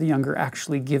where Alma the Younger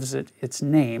actually gives it its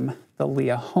name, the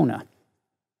liahona.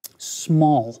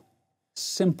 Small,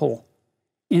 simple,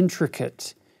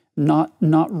 intricate,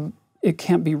 it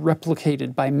can't be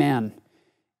replicated by man.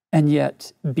 And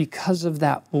yet, because of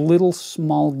that little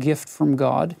small gift from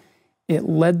God, it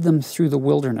led them through the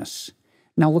wilderness.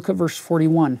 Now look at verse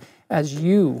 41. As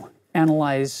you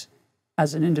analyze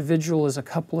as an individual, as a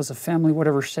couple, as a family,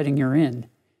 whatever setting you're in,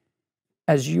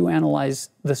 as you analyze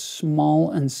the small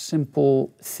and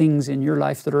simple things in your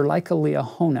life that are like a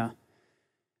liahona,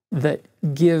 that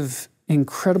give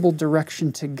incredible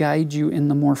direction to guide you in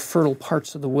the more fertile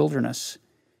parts of the wilderness.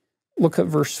 Look at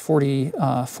verse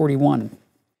 41.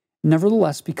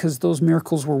 Nevertheless, because those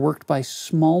miracles were worked by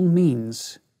small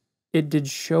means, it did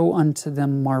show unto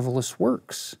them marvelous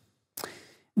works.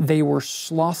 They were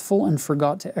slothful and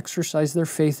forgot to exercise their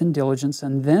faith and diligence,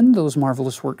 and then those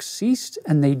marvelous works ceased,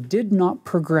 and they did not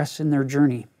progress in their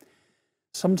journey.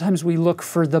 Sometimes we look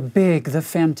for the big, the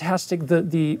fantastic,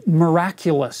 the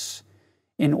miraculous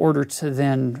in order to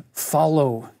then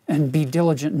follow and be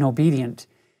diligent and obedient.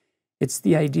 It's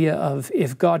the idea of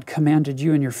if God commanded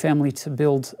you and your family to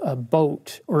build a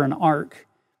boat or an ark,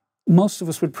 most of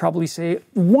us would probably say,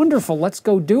 wonderful, let's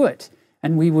go do it.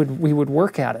 And we would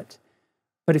work at it.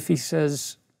 But if he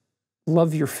says,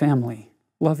 love your family,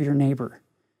 love your neighbor,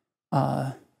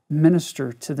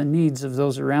 minister to the needs of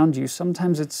those around you,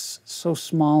 sometimes it's so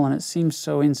small and it seems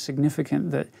so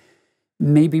insignificant that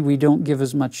maybe we don't give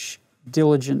as much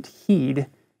diligent heed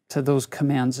to those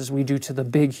commands as we do to the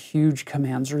big, huge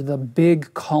commands or the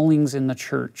big callings in the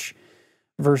church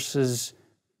versus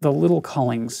the little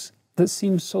callings that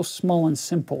seem so small and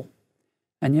simple.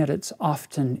 And yet it's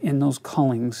often in those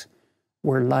callings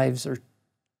where lives are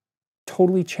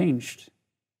totally changed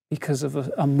because of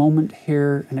a moment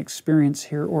here, an experience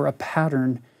here, or a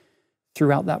pattern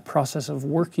throughout that process of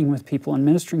working with people and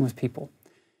ministering with people.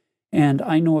 And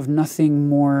I know of nothing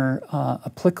more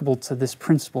applicable to this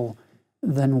principle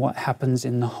than what happens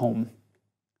in the home,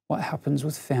 what happens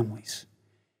with families.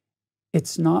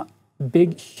 It's not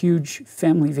big, huge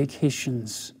family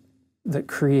vacations that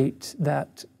create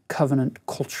that covenant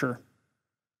culture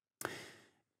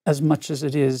as much as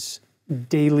it is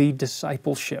daily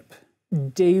discipleship,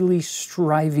 daily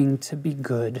striving to be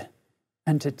good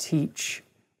and to teach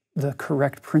the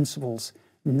correct principles,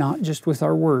 not just with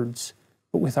our words,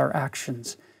 but with our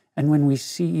actions. And when we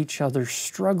see each other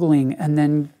struggling and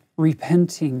then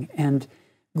repenting and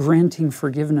granting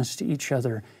forgiveness to each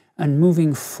other and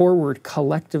moving forward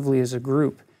collectively as a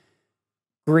group,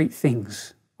 great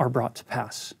things are brought to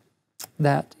pass.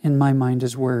 That, in my mind,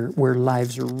 is where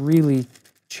lives are really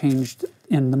changed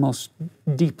in the most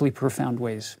deeply profound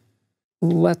ways.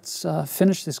 Let's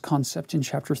finish this concept in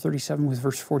chapter 37 with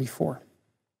verse 44.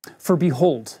 For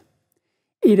behold,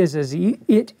 it is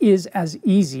as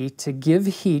easy to give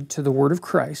heed to the word of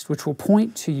Christ, which will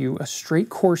point to you a straight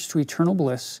course to eternal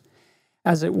bliss,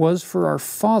 as it was for our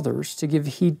fathers to give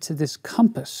heed to this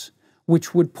compass,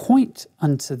 which would point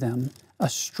unto them a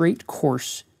straight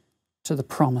course to the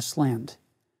promised land.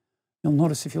 You'll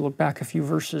notice if you look back a few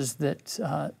verses that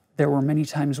there were many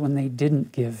times when they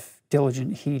didn't give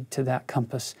diligent heed to that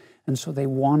compass, and so they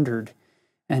wandered.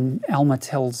 And Alma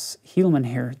tells Helaman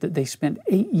here that they spent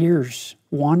 8 years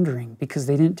wandering because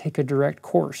they didn't take a direct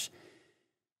course,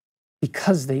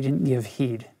 because they didn't give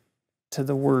heed to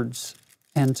the words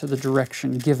and to the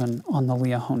direction given on the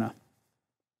Liahona.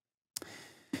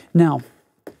 Now,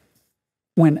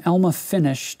 when Alma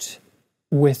finished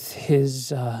with his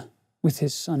son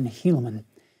Helaman,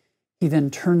 he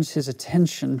then turns his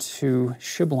attention to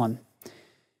Shiblon.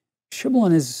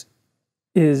 Shiblon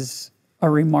is a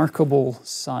remarkable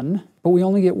son, but we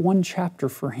only get one chapter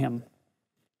for him.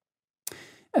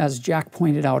 As Jack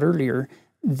pointed out earlier,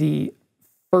 the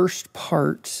first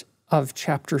part of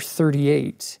chapter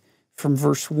 38, from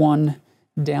verse 1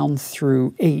 down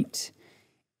through 8,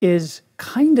 is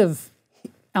kind of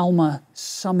Alma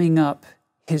summing up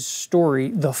his story,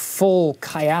 the full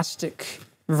chiastic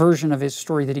version of his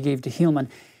story that he gave to Helaman.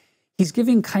 He's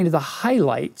giving kind of the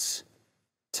highlights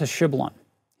to Shiblon.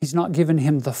 He's not given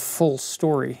him the full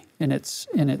story in its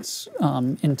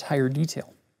entire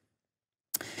detail.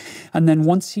 And then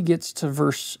once he gets to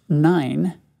verse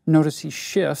 9, notice he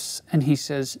shifts and he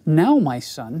says, "Now, my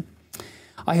son,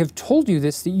 I have told you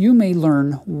this that you may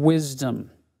learn wisdom."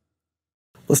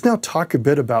 Let's now talk a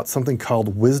bit about something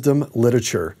called wisdom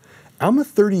literature. Alma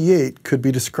 38 could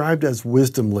be described as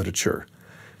wisdom literature.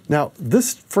 Now,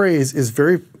 this phrase is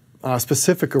very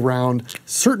specific around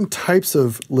certain types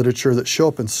of literature that show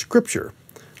up in Scripture.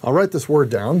 I'll write this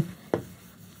word down.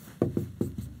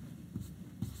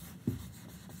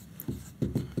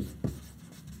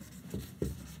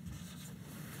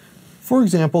 For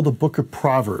example, the book of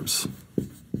Proverbs.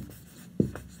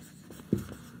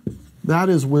 That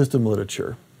is wisdom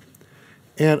literature.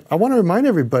 And I want to remind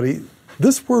everybody,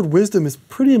 this word wisdom is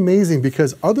pretty amazing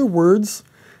because other words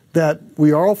that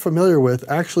we are all familiar with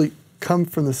actually come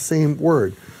from the same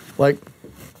word, like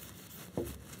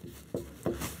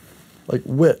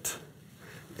wit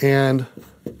and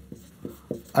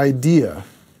idea.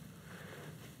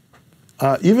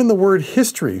 Even the word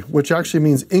history, which actually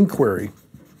means inquiry.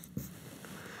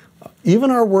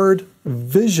 Even our word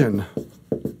vision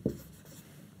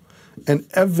and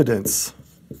evidence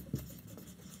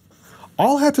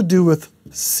all have to do with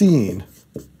seeing.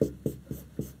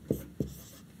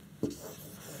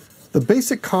 The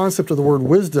basic concept of the word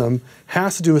wisdom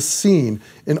has to do with seeing,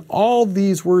 and all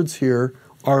these words here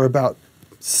are about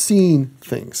seeing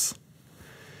things.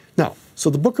 Now, so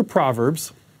the book of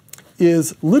Proverbs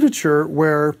is literature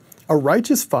where a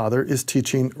righteous father is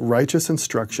teaching righteous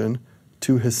instruction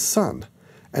to his son,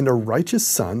 and a righteous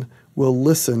son will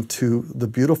listen to the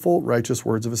beautiful, righteous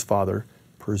words of his father,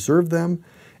 preserve them,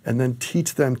 and then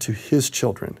teach them to his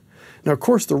children. Now, of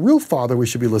course, the real father we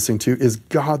should be listening to is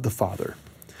God the Father.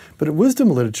 But in wisdom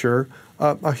literature,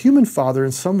 a human father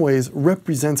in some ways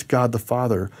represents God the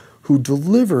Father, who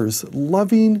delivers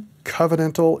loving,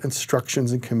 covenantal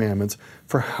instructions and commandments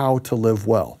for how to live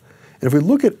well. And if we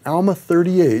look at Alma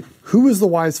 38, who is the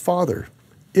wise father?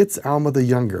 It's Alma the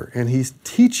younger, and he's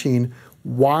teaching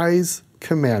wise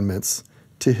commandments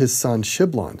to his son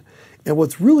Shiblon. And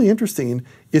what's really interesting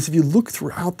is if you look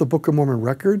throughout the Book of Mormon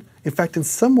record, in fact, in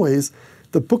some ways,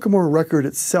 the Book of Mormon record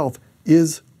itself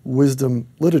is wisdom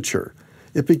literature.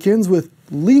 It begins with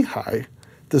Lehi,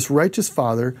 this righteous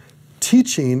father,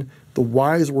 teaching the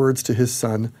wise words to his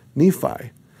son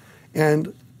Nephi.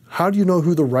 And how do you know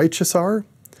who the righteous are?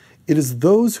 It is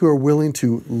those who are willing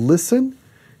to listen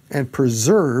and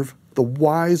preserve the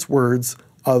wise words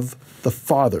of the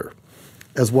Father,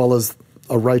 as well as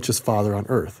a righteous father on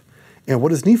earth. And what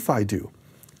does Nephi do?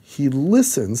 He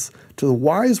listens to the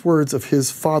wise words of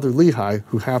his father Lehi,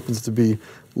 who happens to be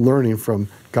learning from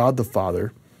God the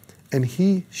Father, and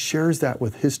he shares that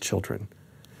with his children.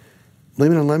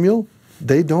 Laman and Lemuel,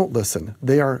 they don't listen.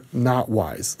 They are not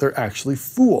wise. They're actually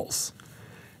fools.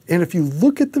 And if you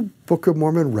look at the Book of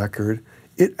Mormon record,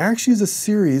 it actually is a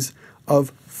series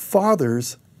of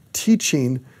fathers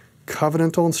teaching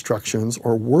covenantal instructions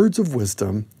or words of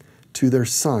wisdom to their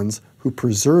sons who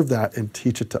preserve that and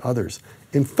teach it to others.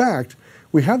 In fact,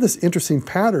 we have this interesting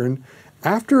pattern.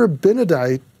 After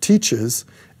Abinadi teaches,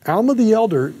 Alma the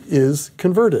elder is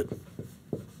converted.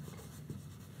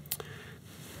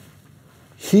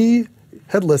 He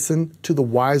had listened to the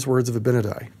wise words of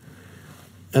Abinadi.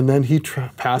 And then he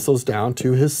passed those down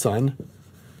to his son,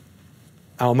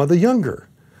 Alma the younger,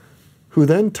 who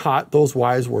then taught those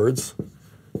wise words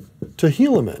to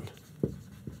Helaman.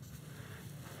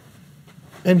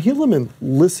 And Helaman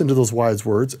listened to those wise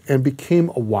words and became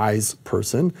a wise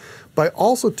person by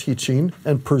also teaching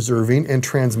and preserving and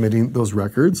transmitting those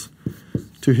records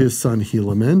to his son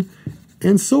Helaman,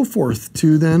 and so forth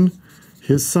to then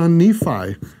his son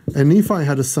Nephi. And Nephi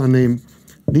had a son named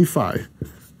Nephi,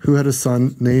 who had a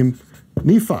son named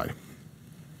Nephi.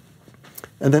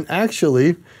 And then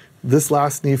actually, this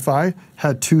last Nephi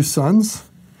had two sons,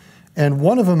 and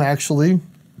one of them actually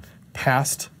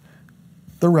passed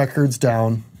the records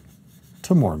down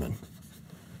to Mormon.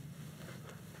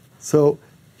 So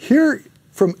here,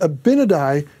 from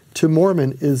Abinadi to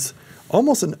Mormon is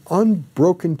almost an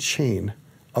unbroken chain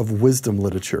of wisdom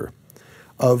literature,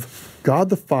 of God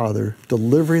the Father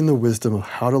delivering the wisdom of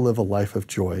how to live a life of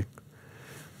joy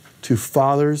to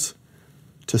fathers,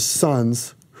 to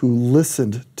sons who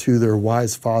listened to their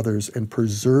wise fathers and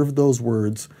preserved those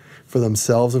words for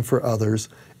themselves and for others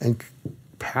and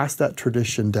passed that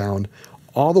tradition down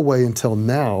all the way until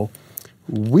now.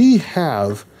 We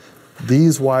have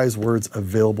these wise words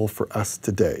available for us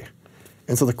today.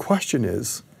 And so the question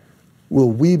is, will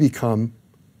we become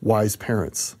wise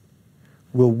parents?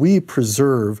 Will we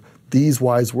preserve these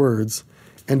wise words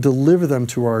and deliver them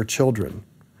to our children?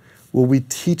 Will we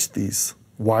teach these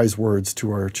wise words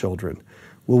to our children?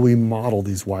 Will we model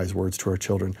these wise words to our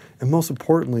children? And most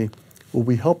importantly, will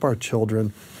we help our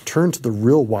children turn to the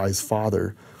real wise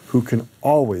Father who can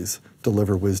always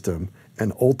deliver wisdom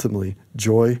and ultimately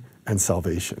joy and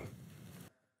salvation?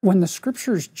 When the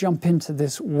scriptures jump into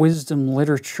this wisdom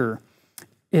literature,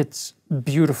 it's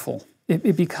beautiful.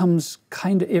 It becomes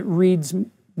it reads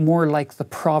more like the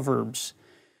Proverbs,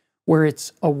 where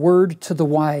it's a word to the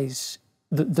wise.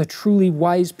 The truly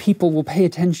wise people will pay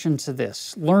attention to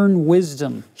this. Learn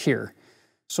wisdom here.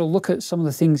 So look at some of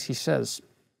the things he says.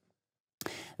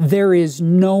 There is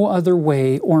no other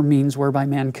way or means whereby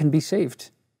man can be saved,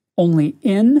 only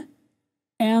in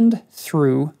and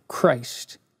through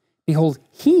Christ. Behold,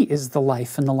 he is the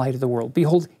life and the light of the world.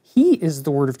 Behold, he is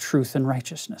the word of truth and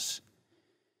righteousness.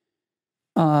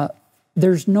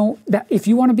 If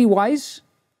you want to be wise,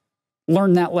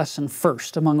 learn that lesson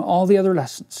first among all the other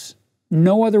lessons.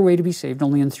 No other way to be saved,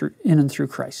 only in and through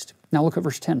Christ. Now look at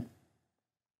verse 10.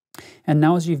 And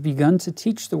now as you've begun to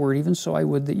teach the word, even so I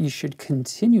would that you should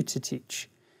continue to teach.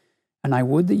 And I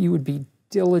would that you would be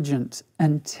diligent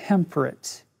and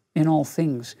temperate in all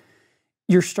things.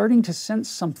 You're starting to sense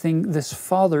something, this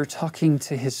father talking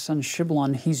to his son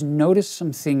Shiblon. He's noticed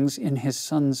some things in his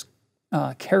son's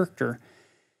character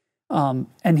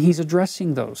And he's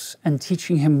addressing those and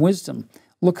teaching him wisdom.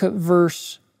 Look at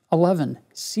verse 11.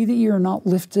 See that ye are not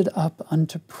lifted up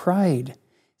unto pride.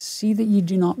 See that ye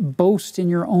do not boast in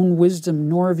your own wisdom,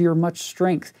 nor of your much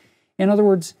strength. In other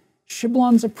words,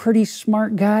 Shiblon's a pretty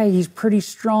smart guy. He's pretty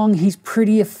strong. He's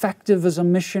pretty effective as a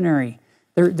missionary.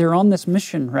 They're on this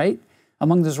mission, right?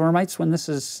 Among the Zoramites when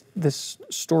this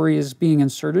story is being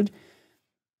inserted.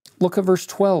 Look at verse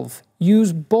 12.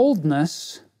 Use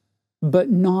boldness,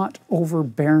 but not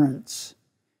overbearance.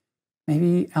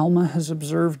 Maybe Alma has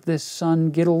observed this son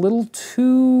get a little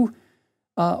too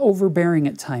overbearing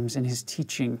at times in his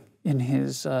teaching, in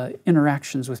his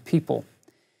interactions with people.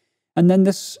 And then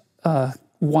this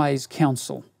wise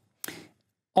counsel.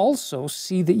 Also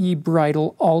see that ye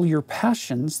bridle all your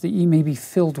passions, that ye may be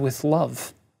filled with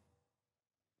love.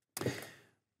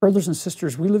 Brothers and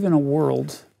sisters, we live in a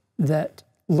world that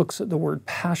looks at the word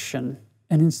passion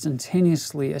and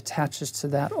instantaneously attaches to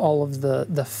that all of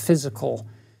the physical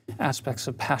aspects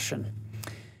of passion.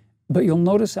 But you'll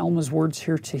notice Alma's words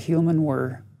here to Helaman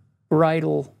were,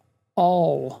 bridle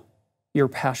all your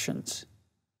passions.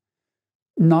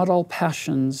 Not all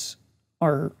passions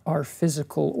are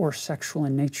physical or sexual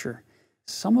in nature.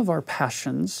 Some of our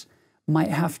passions might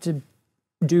have to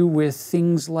do with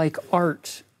things like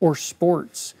art or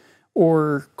sports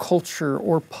or culture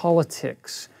or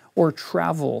politics or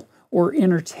travel or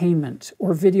entertainment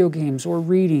or video games or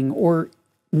reading or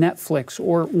Netflix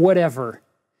or whatever.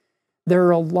 There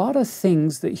are a lot of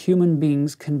things that human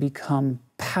beings can become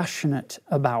passionate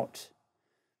about.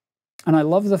 And I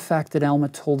love the fact that Alma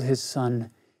told his son,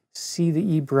 see that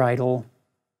ye bridle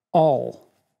all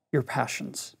your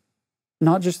passions,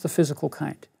 not just the physical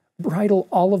kind. Bridle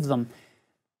all of them.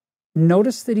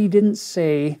 Notice that he didn't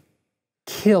say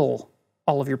kill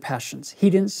all of your passions. He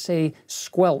didn't say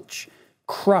squelch,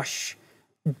 crush,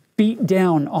 beat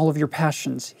down all of your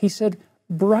passions. He said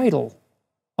bridle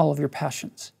all of your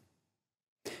passions,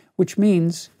 which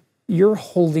means you're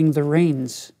holding the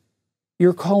reins.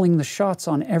 You're calling the shots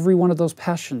on every one of those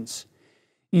passions.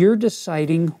 You're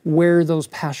deciding where those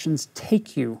passions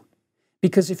take you.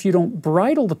 Because if you don't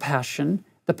bridle the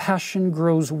passion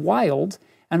grows wild,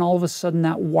 and all of a sudden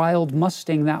that wild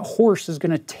Mustang, that horse, is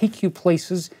going to take you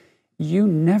places you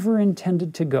never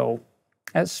intended to go,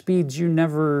 at speeds you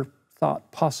never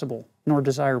thought possible nor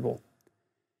desirable.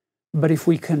 But if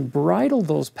we can bridle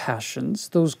those passions,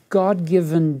 those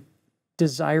God-given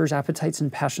desires, appetites,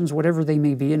 and passions, whatever they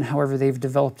may be and however they've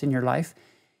developed in your life,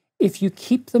 if you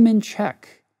keep them in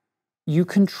check, you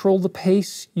control the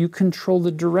pace, you control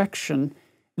the direction,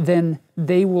 then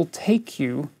they will take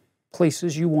you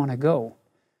places you want to go.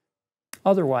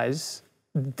 Otherwise,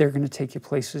 they're going to take you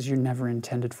places you never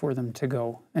intended for them to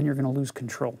go, and you're going to lose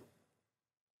control.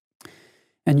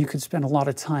 And you could spend a lot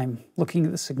of time looking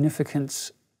at the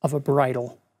significance of a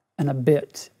bridle and a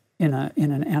bit in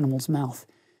an animal's mouth.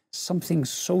 Something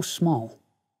so small,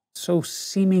 so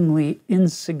seemingly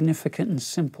insignificant and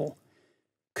simple,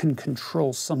 can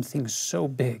control something so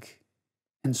big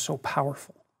and so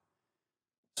powerful.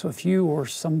 So if you or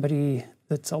somebody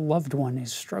that's a loved one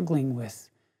is struggling with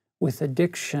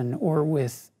addiction or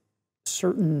with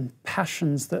certain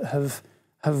passions that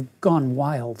have gone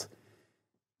wild,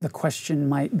 the question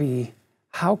might be,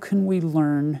 how can we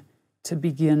learn to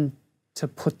begin to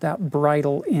put that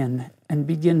bridle in and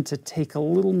begin to take a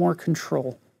little more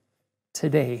control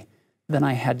today than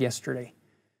I had yesterday?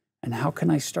 And how can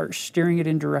I start steering it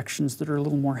in directions that are a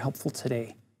little more helpful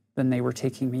today than they were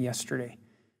taking me yesterday?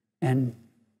 And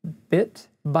bit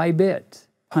by bit,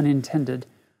 pun intended,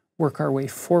 work our way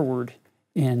forward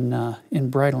in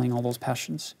bridling all those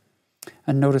passions.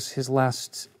 And notice his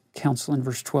last counsel in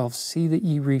verse 12, see that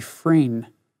ye refrain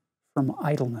from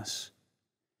idleness.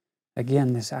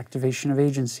 Again, this activation of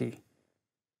agency.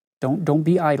 Don't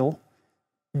be idle,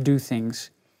 do things.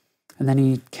 And then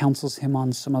he counsels him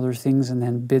on some other things and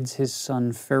then bids his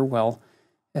son farewell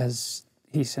as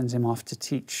he sends him off to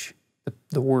teach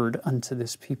the word unto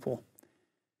this people.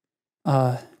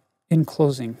 In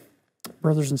closing,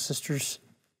 brothers and sisters,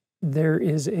 there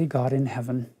is a God in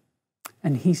heaven,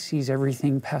 and he sees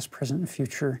everything past, present, and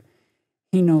future.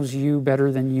 He knows you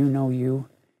better than you know you.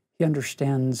 He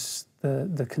understands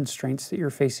the constraints that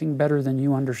you're facing better than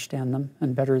you understand them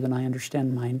and better than I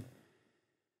understand mine.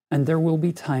 And there will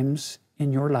be times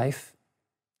in your life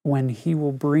when he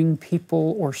will bring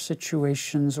people or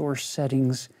situations or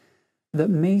settings that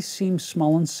may seem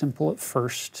small and simple at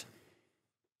first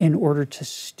in order to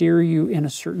steer you in a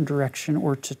certain direction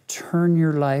or to turn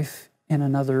your life in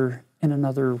another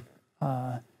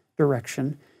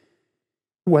direction,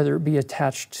 whether it be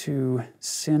attached to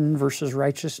sin versus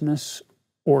righteousness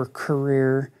or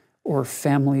career or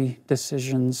family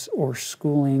decisions or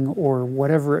schooling or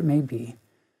whatever it may be,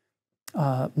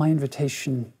 my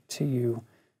invitation to you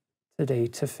today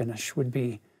to finish would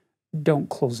be, don't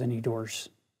close any doors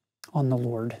on the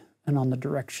Lord and on the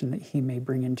direction that He may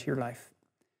bring into your life.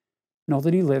 Know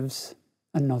that He lives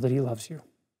and know that He loves you.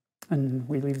 And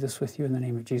we leave this with you in the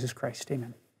name of Jesus Christ.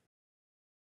 Amen.